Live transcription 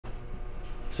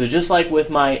So just like with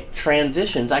my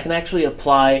transitions, I can actually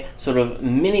apply sort of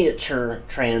miniature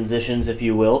transitions, if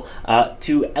you will,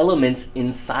 to elements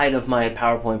inside of my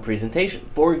PowerPoint presentation.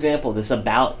 For example, this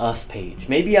About Us page.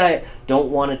 Maybe I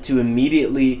don't want it to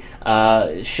immediately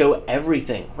show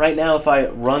everything. Right now, if I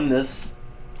run this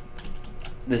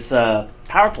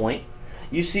PowerPoint,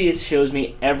 you see it shows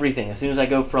me everything. As soon as I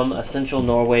go from Essential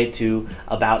Norway to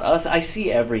About Us, I see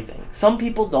everything. Some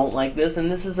people don't like this, and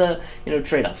this is a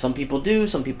trade-off. Some people do,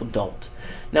 some people don't.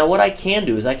 Now what I can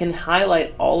do is I can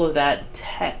highlight all of that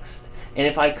text. And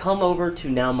if I come over to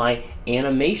now my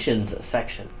animations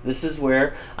section, this is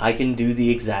where I can do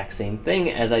the exact same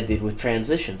thing as I did with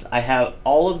transitions. I have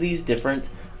all of these different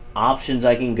options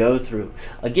I can go through.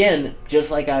 Again,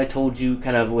 just like I told you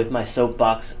kind of with my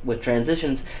soapbox with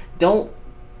transitions, don't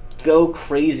go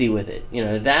crazy with it.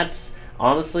 That's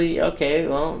honestly, okay,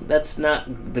 well, that's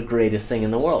not the greatest thing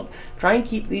in the world. Try and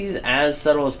keep these as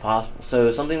subtle as possible. So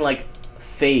something like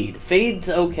fade. Fade's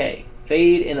okay.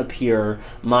 Fade and appear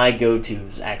my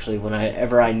go-tos, actually,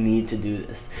 whenever I need to do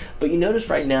this. But you notice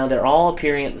right now they're all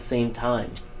appearing at the same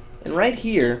time. And right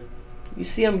here, you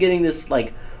see I'm getting this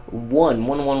like 1, 1,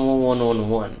 1, 1, 1, 1,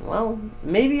 1. Well,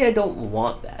 maybe I don't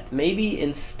want that. Maybe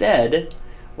instead,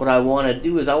 what I want to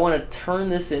do is I want to turn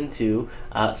this into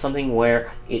something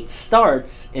where it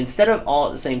starts, instead of all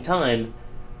at the same time,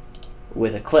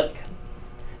 with a click.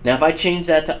 Now if I change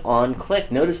that to on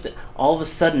click, notice that all of a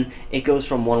sudden it goes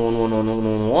from 1, 1, 1, 1, 1,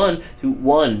 1, 1 to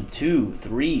 1, 2,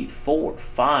 3, 4,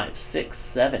 5, 6,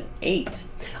 7, 8.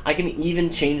 I can even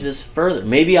change this further.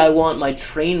 Maybe I want my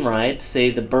train rides, say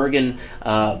the Bergen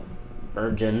Railway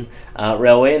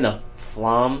and the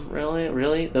Flam Railway,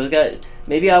 really? Those guys.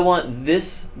 Maybe I want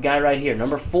this guy right here,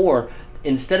 number 4,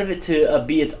 instead of it to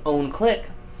be its own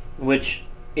click, which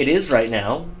it is right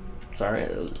now. Sorry.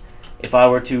 If I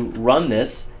were to run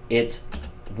this, it's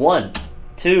 1,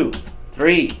 2,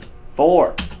 3,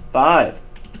 4, 5.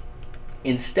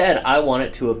 Instead, I want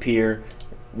it to appear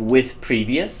with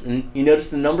previous, and you notice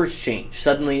the numbers change.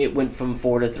 Suddenly it went from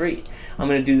 4 to 3. I'm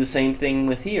going to do the same thing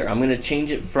with here. I'm going to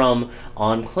change it from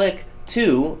on click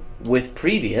to with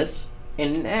previous,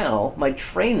 and now my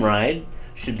train ride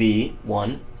should be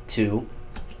 1, 2,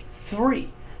 3.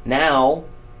 Now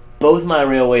both my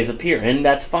railways appear, and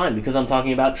that's fine because I'm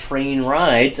talking about train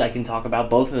rides. I can talk about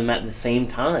both of them at the same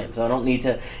time, so I don't need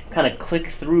to kind of click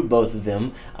through both of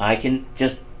them. I can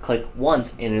just click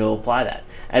once and it'll apply that.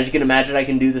 As you can imagine, I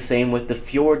can do the same with the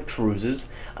fjord cruises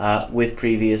with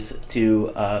previous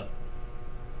to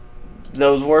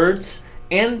those words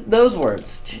and those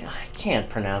words. I can't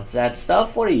pronounce that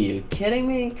stuff. What are you kidding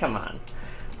me? Come on.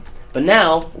 But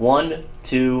now 1,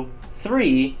 2,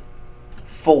 3,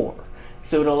 4.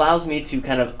 So it allows me to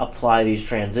kind of apply these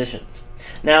transitions.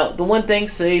 Now, the one thing,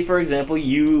 say for example,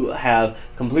 you have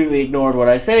completely ignored what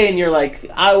I say and you're like,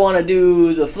 I want to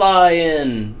do the fly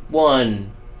in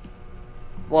 1.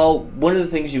 Well, one of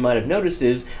the things you might have noticed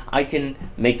is I can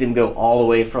make them go all the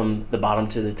way from the bottom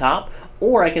to the top,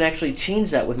 or I can actually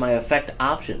change that with my effect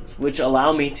options, which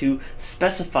allow me to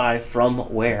specify from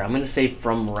where. I'm going to say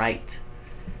from right.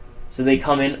 So they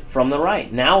come in from the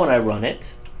right. Now when I run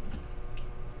it,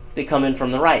 they come in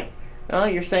from the right. Well,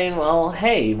 you're saying, well,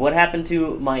 hey, what happened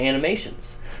to my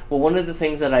animations? Well, one of the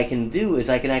things that I can do is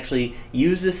I can actually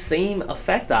use the same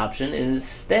effect option, and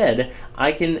instead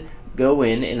I can go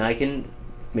in and I can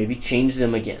maybe change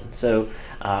them again. So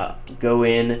go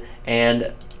in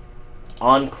and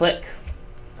on click.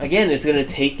 Again, it's going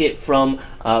to take it from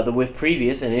the with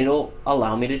previous, and it'll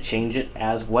allow me to change it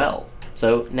as well.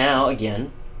 So now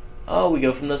again, oh, we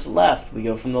go from this left, we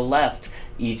go from the left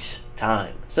each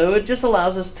time. So it just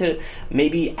allows us to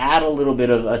maybe add a little bit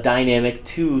of a dynamic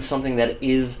to something that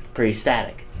is pretty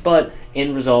static. But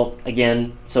in result,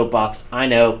 again, soapbox, I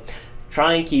know,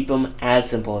 try and keep them as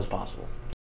simple as possible.